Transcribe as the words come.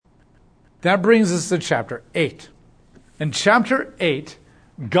That brings us to chapter 8. In chapter 8,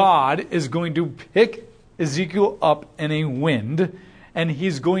 God is going to pick Ezekiel up in a wind, and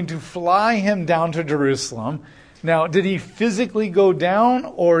he's going to fly him down to Jerusalem. Now, did he physically go down,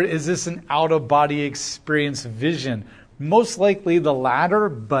 or is this an out-of-body experience vision? Most likely the latter,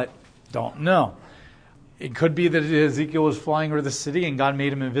 but don't know. It could be that Ezekiel was flying over the city and God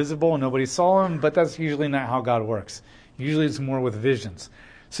made him invisible and nobody saw him, but that's usually not how God works. Usually it's more with visions.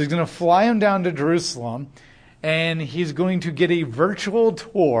 So he's going to fly him down to Jerusalem, and he's going to get a virtual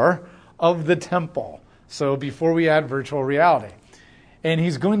tour of the temple. So before we add virtual reality. And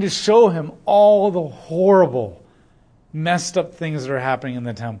he's going to show him all the horrible, messed up things that are happening in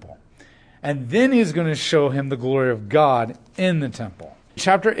the temple. And then he's going to show him the glory of God in the temple.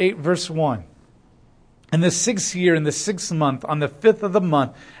 Chapter 8, verse 1. In the 6th year, in the 6th month, on the 5th of the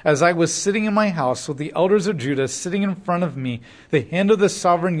month, as I was sitting in my house with the elders of Judah sitting in front of me, the hand of the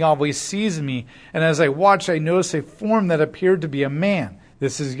sovereign Yahweh seized me, and as I watched, I noticed a form that appeared to be a man.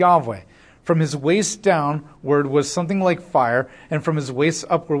 This is Yahweh. From his waist downward was something like fire, and from his waist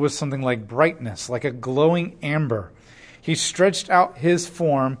upward was something like brightness, like a glowing amber. He stretched out the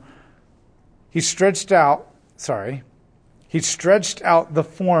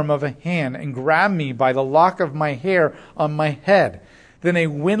form of a hand and grabbed me by the lock of my hair on my head. Then a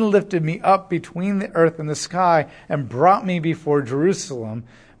wind lifted me up between the earth and the sky and brought me before Jerusalem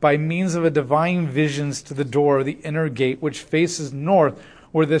by means of a divine visions to the door of the inner gate, which faces north,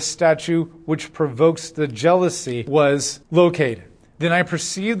 where the statue which provokes the jealousy was located. Then I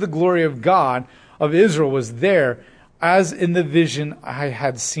perceived the glory of God of Israel was there, as in the vision I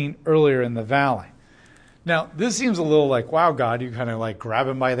had seen earlier in the valley. Now, this seems a little like, wow, God, you kind of like grab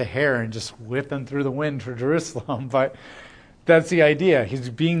him by the hair and just whip him through the wind to Jerusalem. But that's the idea. He's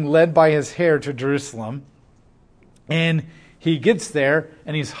being led by his hair to Jerusalem. And he gets there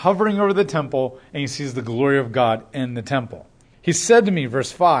and he's hovering over the temple and he sees the glory of God in the temple. He said to me,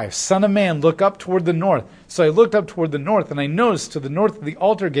 verse 5, Son of man, look up toward the north. So I looked up toward the north, and I noticed to the north of the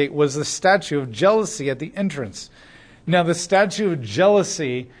altar gate was the statue of jealousy at the entrance. Now, the statue of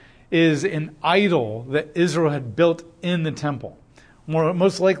jealousy is an idol that Israel had built in the temple.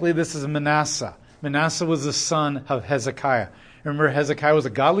 Most likely this is Manasseh. Manasseh was the son of Hezekiah. Remember, Hezekiah was a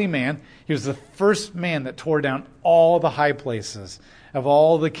godly man. He was the first man that tore down all the high places of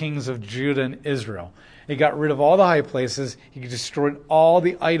all the kings of Judah and Israel. He got rid of all the high places. He destroyed all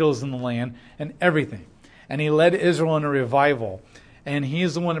the idols in the land and everything. And he led Israel in a revival. And he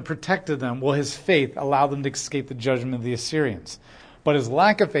is the one that protected them. Well, his faith allowed them to escape the judgment of the Assyrians. But his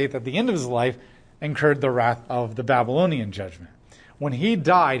lack of faith at the end of his life incurred the wrath of the Babylonian judgment. When he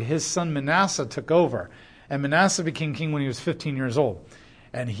died, his son Manasseh took over. And Manasseh became king when he was 15 years old.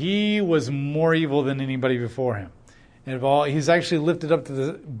 And he was more evil than anybody before him. And he's actually lifted up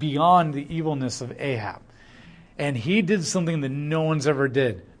to beyond the evilness of Ahab. And he did something that no one's ever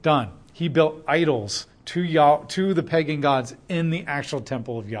done. He built idols to the pagan gods in the actual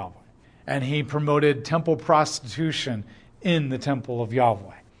temple of Yahweh. And he promoted temple prostitution in the temple of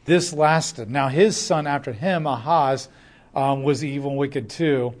Yahweh. This lasted. Now his son after him, Ahaz, was evil and wicked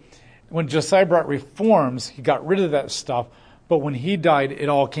too. When Josiah brought reforms, he got rid of that stuff. But when he died, it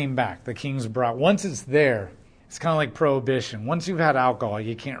all came back. The kings brought, once it's there, it's kind of like prohibition. Once you've had alcohol,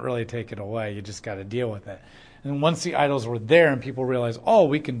 you can't really take it away. You just got to deal with it. And once the idols were there and people realized, oh,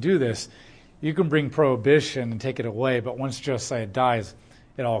 we can do this, you can bring prohibition and take it away. But once Josiah dies,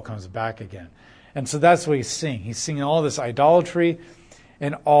 it all comes back again. And so that's what he's seeing. He's seeing all this idolatry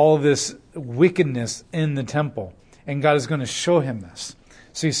and all this wickedness in the temple. And God is going to show him this.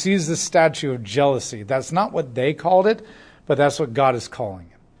 So he sees the statue of jealousy. That's not what they called it, but that's what God is calling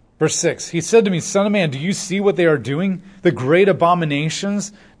it. Verse 6, he said to me, Son of man, do you see what they are doing? The great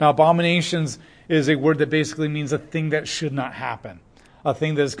abominations. Now, abominations is a word that basically means a thing that should not happen. A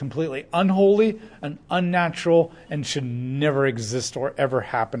thing that is completely unholy and unnatural and should never exist or ever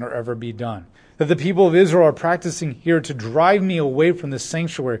happen or ever be done. That the people of Israel are practicing here to drive me away from the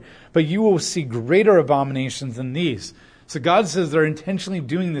sanctuary, but you will see greater abominations than these. So God says they're intentionally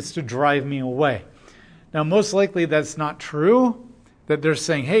doing this to drive me away. Now, most likely that's not true. That they're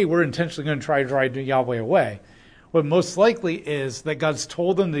saying, hey, we're intentionally going to try to drive Yahweh away. What most likely is that God's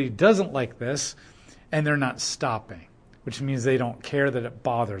told them that he doesn't like this, and they're not stopping, which means they don't care that it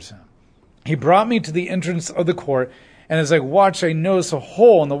bothers him. He brought me to the entrance of the court, and as I watched, I noticed a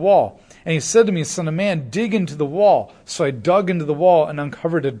hole in the wall. And he said to me, Son of man, dig into the wall. So I dug into the wall and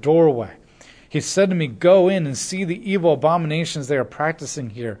uncovered a doorway. He said to me, go in and see the evil abominations they are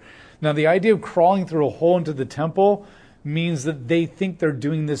practicing here. Now, the idea of crawling through a hole into the temple means that they think they're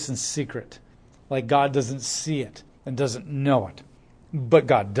doing this in secret, like God doesn't see it and doesn't know it, but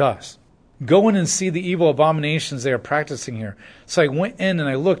God does. Go in and see the evil abominations they are practicing here. So I went in and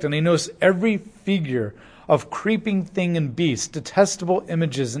I looked, and I noticed every figure of creeping thing and beast, detestable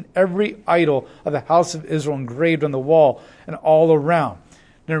images, and every idol of the house of Israel engraved on the wall and all around.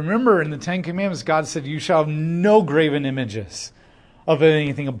 Now remember, in the Ten Commandments, God said, you shall have no graven images of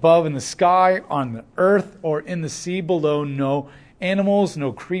anything above in the sky, on the earth, or in the sea below. No animals,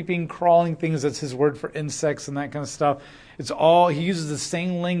 no creeping, crawling things. That's his word for insects and that kind of stuff. It's all, he uses the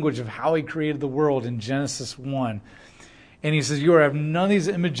same language of how he created the world in Genesis 1. And he says, you have none of these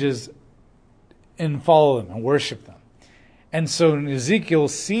images, and follow them and worship them. And so Ezekiel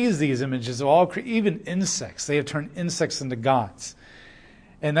sees these images of all, even insects. They have turned insects into gods.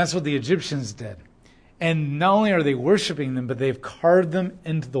 And that's what the Egyptians did. And not only are they worshiping them, but they've carved them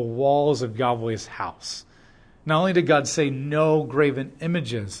into the walls of Yahweh's house. Not only did God say no graven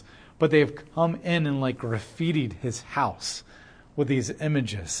images, but they've come in and graffitied his house with these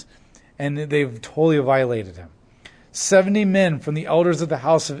images. And they've totally violated him. 70 men from the elders of the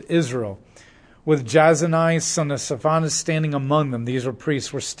house of Israel, with Jazaniah, son of Shaphan, standing among them. These were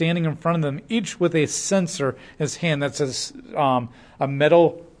priests, were standing in front of them, each with a censer in his hand. That's a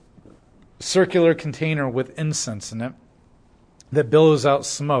metal circular container with incense in it that billows out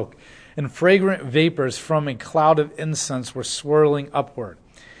smoke. And fragrant vapors from a cloud of incense were swirling upward.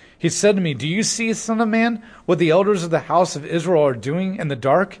 He said to me, do you see, son of man, what the elders of the house of Israel are doing in the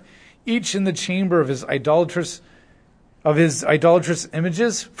dark, each in the chamber of his idolatrous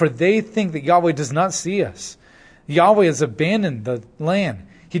images? For they think that Yahweh does not see us. Yahweh has abandoned the land.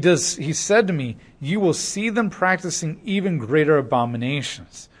 He said to me, you will see them practicing even greater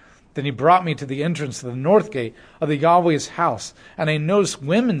abominations. Then he brought me to the entrance of the north gate of the Yahweh's house, and I noticed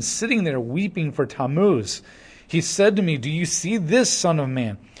women sitting there weeping for Tammuz. He said to me, do you see this, son of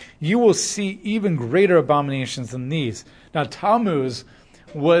man? You will see even greater abominations than these. Now Tammuz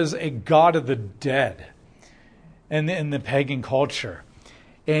was a god of the dead in the pagan culture.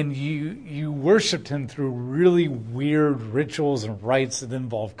 And you worshipped him through really weird rituals and rites that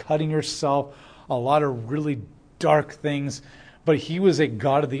involved cutting yourself, a lot of really dark things. But he was a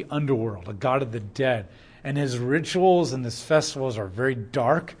god of the underworld, a god of the dead. And his rituals and his festivals are very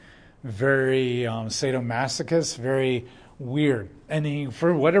dark, very sadomasochist, very weird. And he,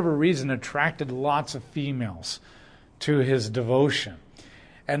 for whatever reason, attracted lots of females to his devotion.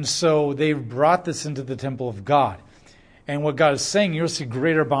 And so they've brought this into the temple of God. And what God is saying, you'll see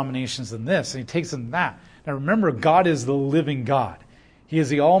greater abominations than this. And he takes them that. Now remember, God is the living God. He is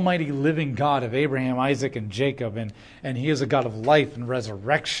the almighty living God of Abraham, Isaac, and Jacob. And he is a God of life and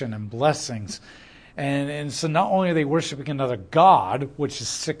resurrection and blessings. And so not only are they worshiping another God, which is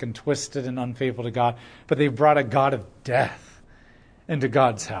sick and twisted and unfaithful to God, but they've brought a God of death into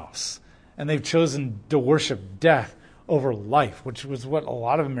God's house. And they've chosen to worship death over life, which was what a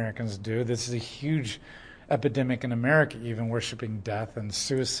lot of Americans do. This is a huge epidemic in America, even worshiping death and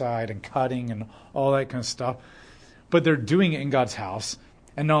suicide and cutting and all that kind of stuff. But they're doing it in God's house.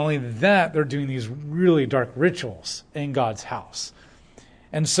 And not only that, they're doing these really dark rituals in God's house.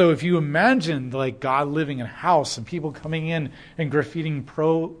 And so if you imagine God living in a house and people coming in and graffitiing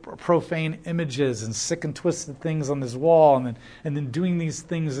profane images and sick and twisted things on his wall and then doing these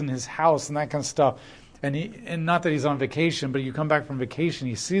things in his house and that kind of stuff. And not that he's on vacation, but you come back from vacation,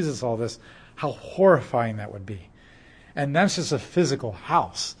 he sees all this, how horrifying that would be. And that's just a physical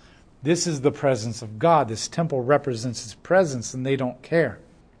house. This is the presence of God. This temple represents his presence, and they don't care.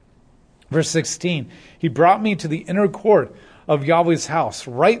 Verse 16, he brought me to the inner court of Yahweh's house.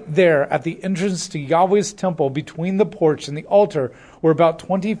 Right there at the entrance to Yahweh's temple, between the porch and the altar, were about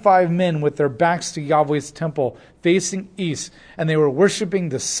 25 men with their backs to Yahweh's temple, facing east, and they were worshiping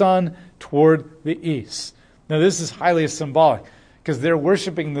the sun toward the east. Now this is highly symbolic, because they're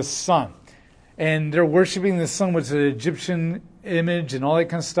worshiping the sun. And they're worshiping the sun, which is an Egyptian image and all that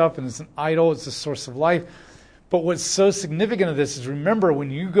kind of stuff, and it's an idol, it's the source of life. But what's so significant of this is, remember, when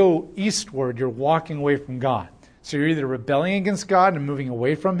you go eastward, you're walking away from God. So you're either rebelling against God and moving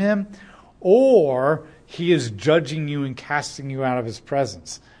away from him, or he is judging you and casting you out of his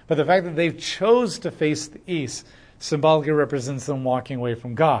presence. But the fact that they've chose to face the east symbolically represents them walking away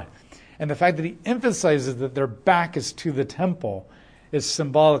from God. And the fact that he emphasizes that their back is to the temple is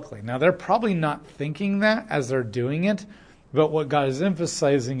symbolically. Now, they're probably not thinking that as they're doing it, but what God is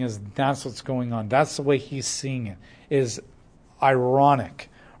emphasizing is that's what's going on. That's the way he's seeing it. Is ironic,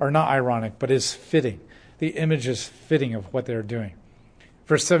 or not ironic, but is fitting. The image is fitting of what they're doing.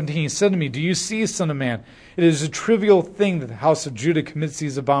 Verse 17, he said to me, do you see, son of man? It is a trivial thing that the house of Judah commits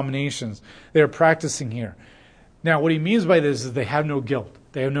these abominations they are practicing here. Now, what he means by this is they have no guilt.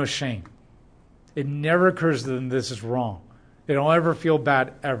 They have no shame. It never occurs to them this is wrong. They don't ever feel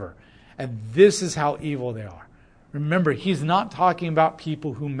bad, ever. And this is how evil they are. Remember, he's not talking about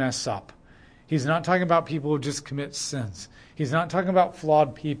people who mess up. He's not talking about people who just commit sins. He's not talking about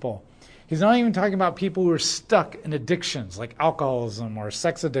flawed people. He's not even talking about people who are stuck in addictions like alcoholism or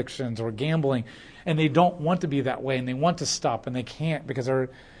sex addictions or gambling, and they don't want to be that way and they want to stop and they can't because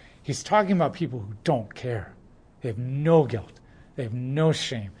he's talking about people who don't care. They have no guilt. They have no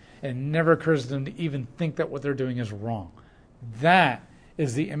shame. And it never occurs to them to even think that what they're doing is wrong. That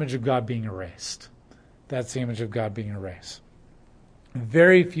is the image of God being erased. That's the image of God being erased.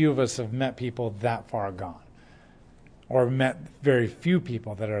 Very few of us have met people that far gone, or met very few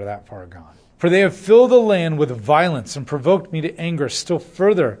people that are that far gone. For they have filled the land with violence and provoked me to anger still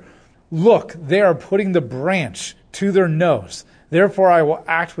further. Look, they are putting the branch to their nose. Therefore I will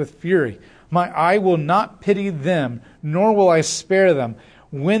act with fury. My eye will not pity them, nor will I spare them.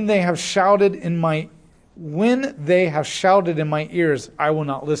 When they have shouted in my ears, I will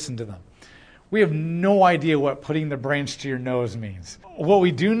not listen to them. We have no idea what putting the branch to your nose means. What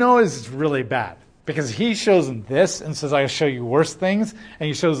we do know is it's really bad. Because he shows them this and says, I'll show you worse things. And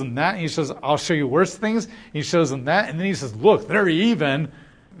he shows them that and he says, I'll show you worse things. And he shows them that. And then he says, look, they're even.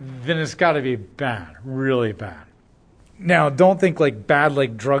 Then it's got to be bad, really bad. Now, don't think like bad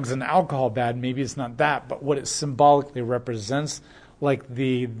like drugs and alcohol bad. Maybe it's not that. But what it symbolically represents, like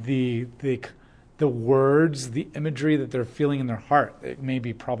the words, the imagery that they're feeling in their heart, it may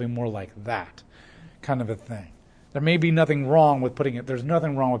be probably more like that kind of a thing. There may be nothing wrong with there's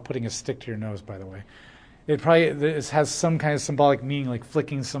nothing wrong with putting a stick to your nose, by the way. It has some kind of symbolic meaning, like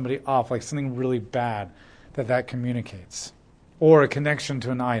flicking somebody off, like something really bad that communicates. Or a connection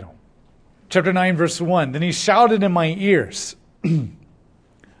to an idol. Chapter 9, verse 1. Then he shouted in my ears,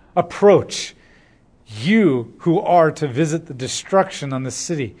 approach, you who are to visit the destruction on the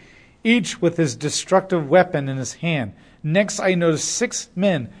city, each with his destructive weapon in his hand. Next I noticed 6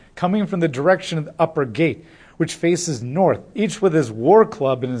 men coming from the direction of the upper gate, which faces north, each with his war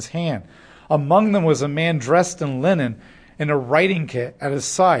club in his hand. Among them was a man dressed in linen and a writing kit at his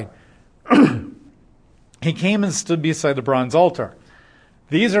side. He came and stood beside the bronze altar.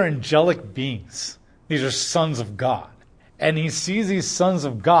 These are angelic beings. These are sons of God. And he sees these sons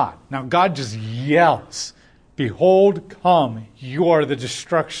of God. Now God just yells, behold, come, you are the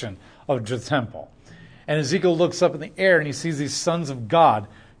destruction of the temple. And Ezekiel looks up in the air and he sees these sons of God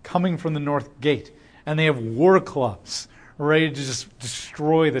coming from the north gate. And they have war clubs ready to just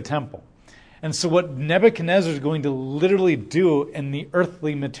destroy the temple. And so what Nebuchadnezzar is going to literally do in the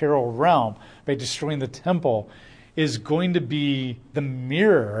earthly material realm by destroying the temple is going to be the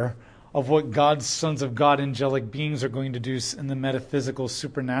mirror of what God's sons of God, angelic beings, are going to do in the metaphysical,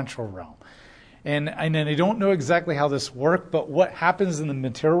 supernatural realm. And I don't know exactly how this works, but what happens in the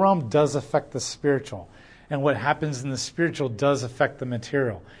material realm does affect the spiritual. And what happens in the spiritual does affect the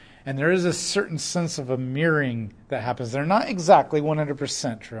material. And there is a certain sense of a mirroring that happens. They're not exactly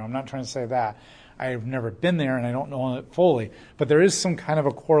 100% true. I'm not trying to say that. I've never been there and I don't know it fully. But there is some kind of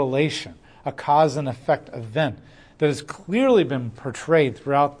a correlation, a cause and effect event that has clearly been portrayed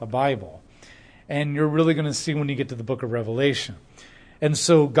throughout the Bible. And you're really going to see when you get to the book of Revelation. And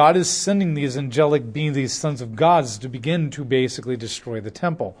so God is sending these angelic beings, these sons of gods, to begin to basically destroy the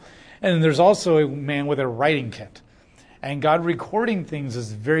temple. And there's also a man with a writing kit. And God recording things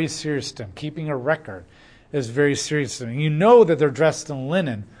is very serious to him. Keeping a record is very serious to him. You know that they're dressed in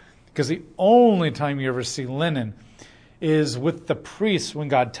linen, because the only time you ever see linen is with the priests when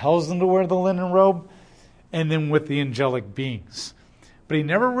God tells them to wear the linen robe, and then with the angelic beings. But he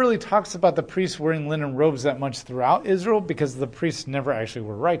never really talks about the priests wearing linen robes that much throughout Israel, because the priests never actually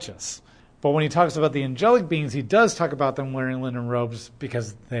were righteous. But when he talks about the angelic beings, he does talk about them wearing linen robes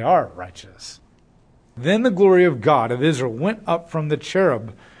because they are righteous. Then the glory of God of Israel went up from the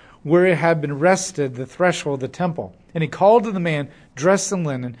cherub where it had been rested, the threshold of the temple. And he called to the man dressed in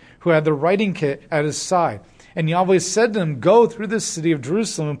linen who had the writing kit at his side. And Yahweh said to him, go through the city of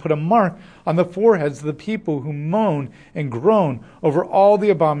Jerusalem and put a mark on the foreheads of the people who moan and groan over all the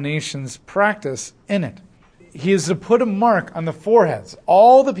abominations practiced in it. He is to put a mark on the foreheads.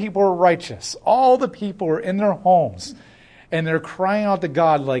 All the people are righteous. All the people are in their homes. And they're crying out to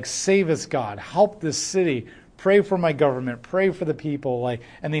God, like, save us, God. Help this city. Pray for my government. Pray for the people.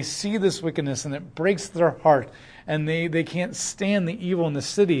 And they see this wickedness, and it breaks their heart. And they can't stand the evil in the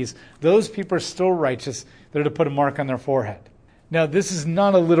cities. Those people are still righteous. They're to put a mark on their forehead. Now, this is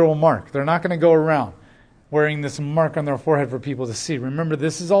not a literal mark. They're not going to go around wearing this mark on their forehead for people to see. Remember,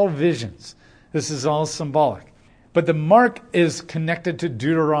 this is all visions. This is all symbolic. But the mark is connected to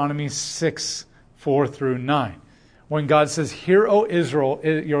Deuteronomy 6, 4 through 9. When God says, "Hear, O Israel,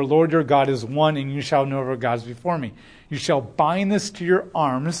 your Lord your God is one, and you shall know other gods before me. You shall bind this to your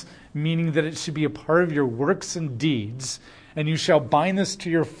arms," meaning that it should be a part of your works and deeds. "And you shall bind this to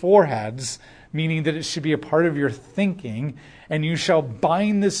your foreheads," meaning that it should be a part of your thinking. "And you shall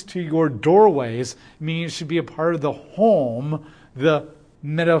bind this to your doorways," meaning it should be a part of the home, the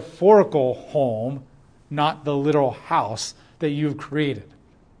metaphorical home, not the literal house that you've created,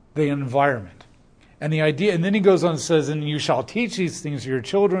 the environment. And the idea, and then he goes on and says, "And you shall teach these things to your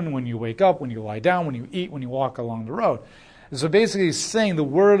children when you wake up, when you lie down, when you eat, when you walk along the road." And so basically he's saying the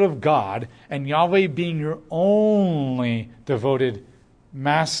word of God and Yahweh being your only devoted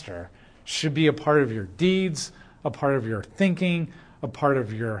master should be a part of your deeds, a part of your thinking, a part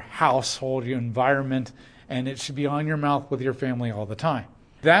of your household, your environment, and it should be on your mouth with your family all the time.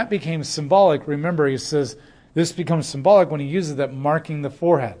 That became symbolic. Remember, he says this becomes symbolic when he uses that marking the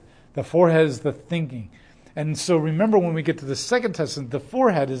forehead. The forehead is the thinking. And so remember, when we get to the Second Testament, the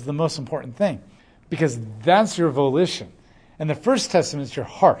forehead is the most important thing because that's your volition. And the First Testament is your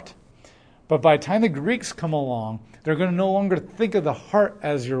heart. But by the time the Greeks come along, they're going to no longer think of the heart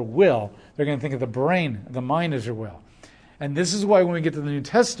as your will. They're going to think of the brain, the mind as your will. And this is why when we get to the New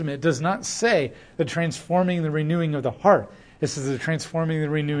Testament, it does not say the transforming, the renewing of the heart. It says the transforming, the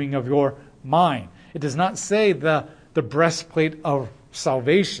renewing of your mind. It does not say the breastplate of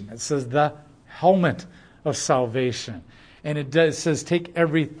salvation. It says the helmet of salvation. And it says take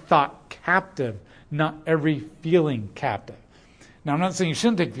every thought captive, not every feeling captive. Now, I'm not saying you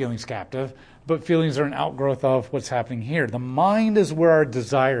shouldn't take feelings captive, but feelings are an outgrowth of what's happening here. The mind is where our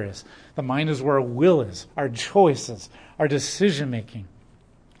desire is. The mind is where our will is, our choices, our decision-making.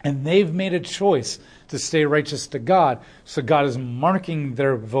 And they've made a choice to stay righteous to God. So God is marking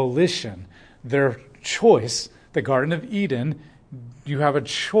their volition, their choice. The Garden of Eden, you have a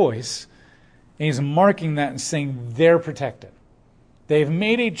choice. And he's marking that and saying they're protected. They've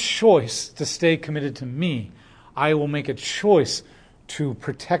made a choice to stay committed to me. I will make a choice to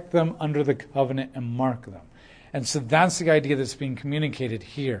protect them under the covenant and mark them. And so that's the idea that's being communicated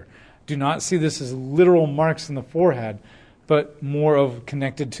here. Do not see this as literal marks in the forehead, but more of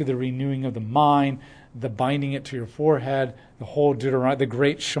connected to the renewing of the mind, the binding it to your forehead, the whole Deuteronomy, the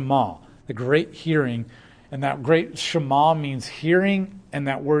great Shema, the great hearing. And that great Shema means hearing, and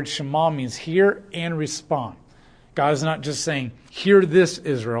that word Shema means hear and respond. God is not just saying, hear this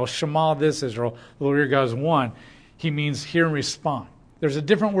Israel, Shema this Israel, the Lord your God is one. He means hear and respond. There's a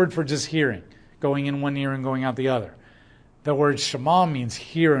different word for just hearing, going in one ear and going out the other. The word Shema means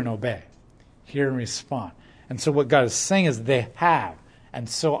hear and obey, hear and respond. And so what God is saying is they have, and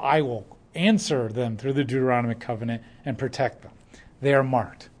so I will answer them through the Deuteronomic covenant and protect them. They are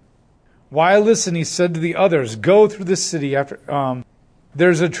marked. While listening, he said to the others, go through the city.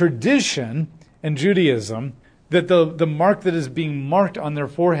 There's a tradition in Judaism that the mark that is being marked on their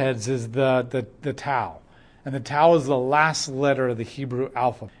foreheads is the Tau. And the Tau is the last letter of the Hebrew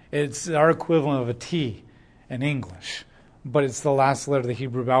alphabet. It's our equivalent of a T in English. But it's the last letter of the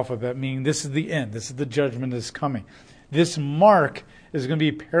Hebrew alphabet, meaning this is the end. This is the judgment that is coming. This mark is going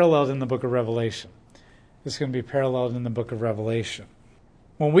to be paralleled in the book of Revelation. It's going to be paralleled in the book of Revelation.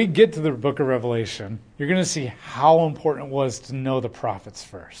 When we get to the book of Revelation, you're going to see how important it was to know the prophets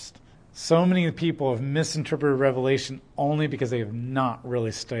first. So many people have misinterpreted Revelation only because they have not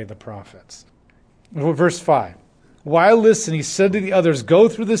really studied the prophets. Verse 5. While listening, he said to the others, go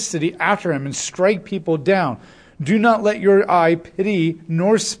through the city after him and strike people down. Do not let your eye pity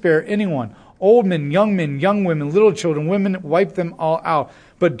nor spare anyone. Old men, young women, little children, women, wipe them all out.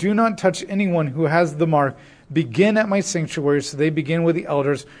 But do not touch anyone who has the mark. Begin at my sanctuary. So they begin with the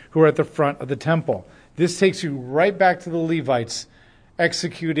elders who are at the front of the temple. This takes you right back to the Levites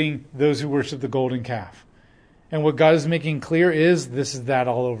executing those who worship the golden calf. And what God is making clear is this is that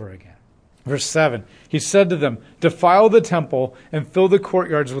all over again. Verse 7, he said to them, defile the temple and fill the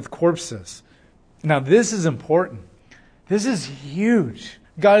courtyards with corpses. Now this is important. This is huge.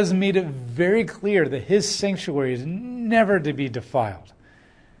 God has made it very clear that his sanctuary is never to be defiled.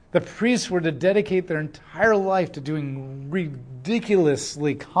 The priests were to dedicate their entire life to doing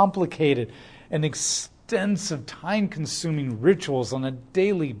ridiculously complicated and extensive, time-consuming rituals on a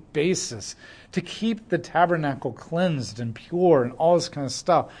daily basis to keep the tabernacle cleansed and pure and all this kind of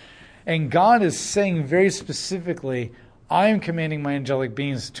stuff. And God is saying very specifically, I am commanding my angelic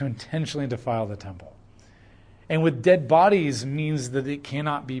beings to intentionally defile the temple. And with dead bodies means that it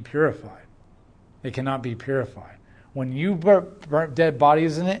cannot be purified. It cannot be purified. When you burn dead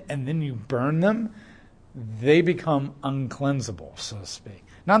bodies in it and then you burn them, they become uncleansable, so to speak.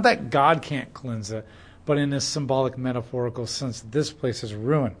 Not that God can't cleanse it, but in a symbolic, metaphorical sense, this place is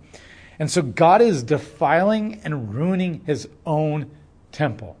ruined. And so God is defiling and ruining his own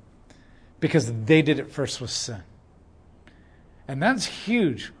temple because they did it first with sin. And that's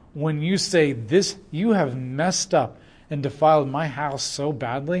huge when you say, this, you have messed up and defiled my house so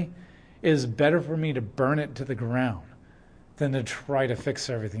badly, it is better for me to burn it to the ground than to try to fix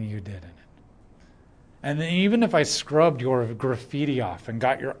everything you did in it. And then even if I scrubbed your graffiti off and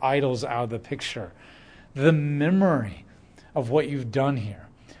got your idols out of the picture, the memory of what you've done here,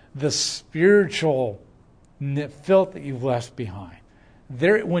 the spiritual filth that you've left behind.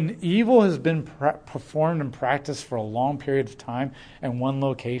 When evil has been performed and practiced for a long period of time in one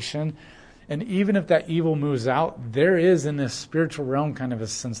location, and even if that evil moves out, there is in this spiritual realm kind of a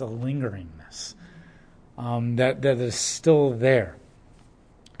sense of lingeringness that is still there.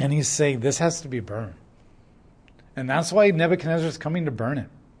 And he's saying this has to be burned. And that's why Nebuchadnezzar is coming to burn it.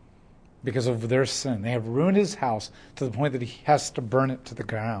 Because of their sin. They have ruined his house to the point that he has to burn it to the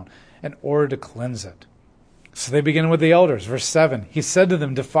ground in order to cleanse it. So they begin with the elders. Verse 7. He said to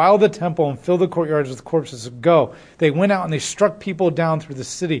them, defile the temple and fill the courtyards with corpses. Go. They went out and they struck people down through the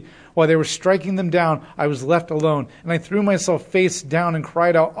city. While they were striking them down, I was left alone. And I threw myself face down and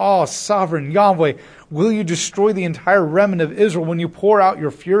cried out, oh, sovereign Yahweh, will you destroy the entire remnant of Israel when you pour out your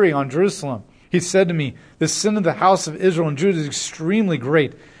fury on Jerusalem? He said to me, the sin of the house of Israel and Judah is extremely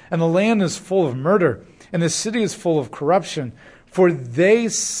great. And the land is full of murder, and the city is full of corruption. For they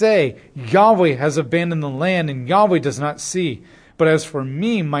say, Yahweh has abandoned the land, and Yahweh does not see. But as for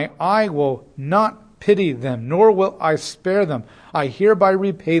me, my eye will not pity them, nor will I spare them. I hereby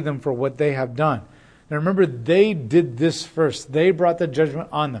repay them for what they have done. Now remember, they did this first. They brought the judgment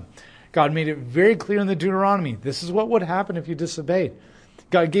on them. God made it very clear in the Deuteronomy. This is what would happen if you disobeyed.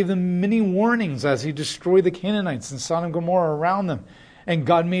 God gave them many warnings as he destroyed the Canaanites and Sodom and Gomorrah around them. And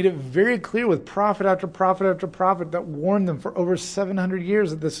God made it very clear with prophet after prophet after prophet that warned them for over 700 years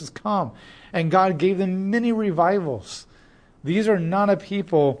that this has come. And God gave them many revivals. These are not a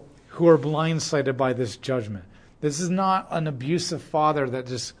people who are blindsided by this judgment. This is not an abusive father that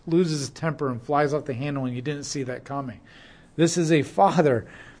just loses his temper and flies off the handle and you didn't see that coming. This is a father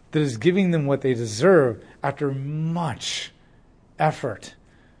that is giving them what they deserve after much effort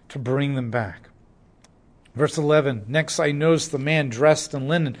to bring them back. Verse 11, next I noticed the man dressed in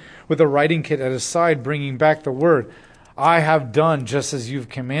linen with a writing kit at his side, bringing back the word. I have done just as you've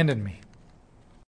commanded me.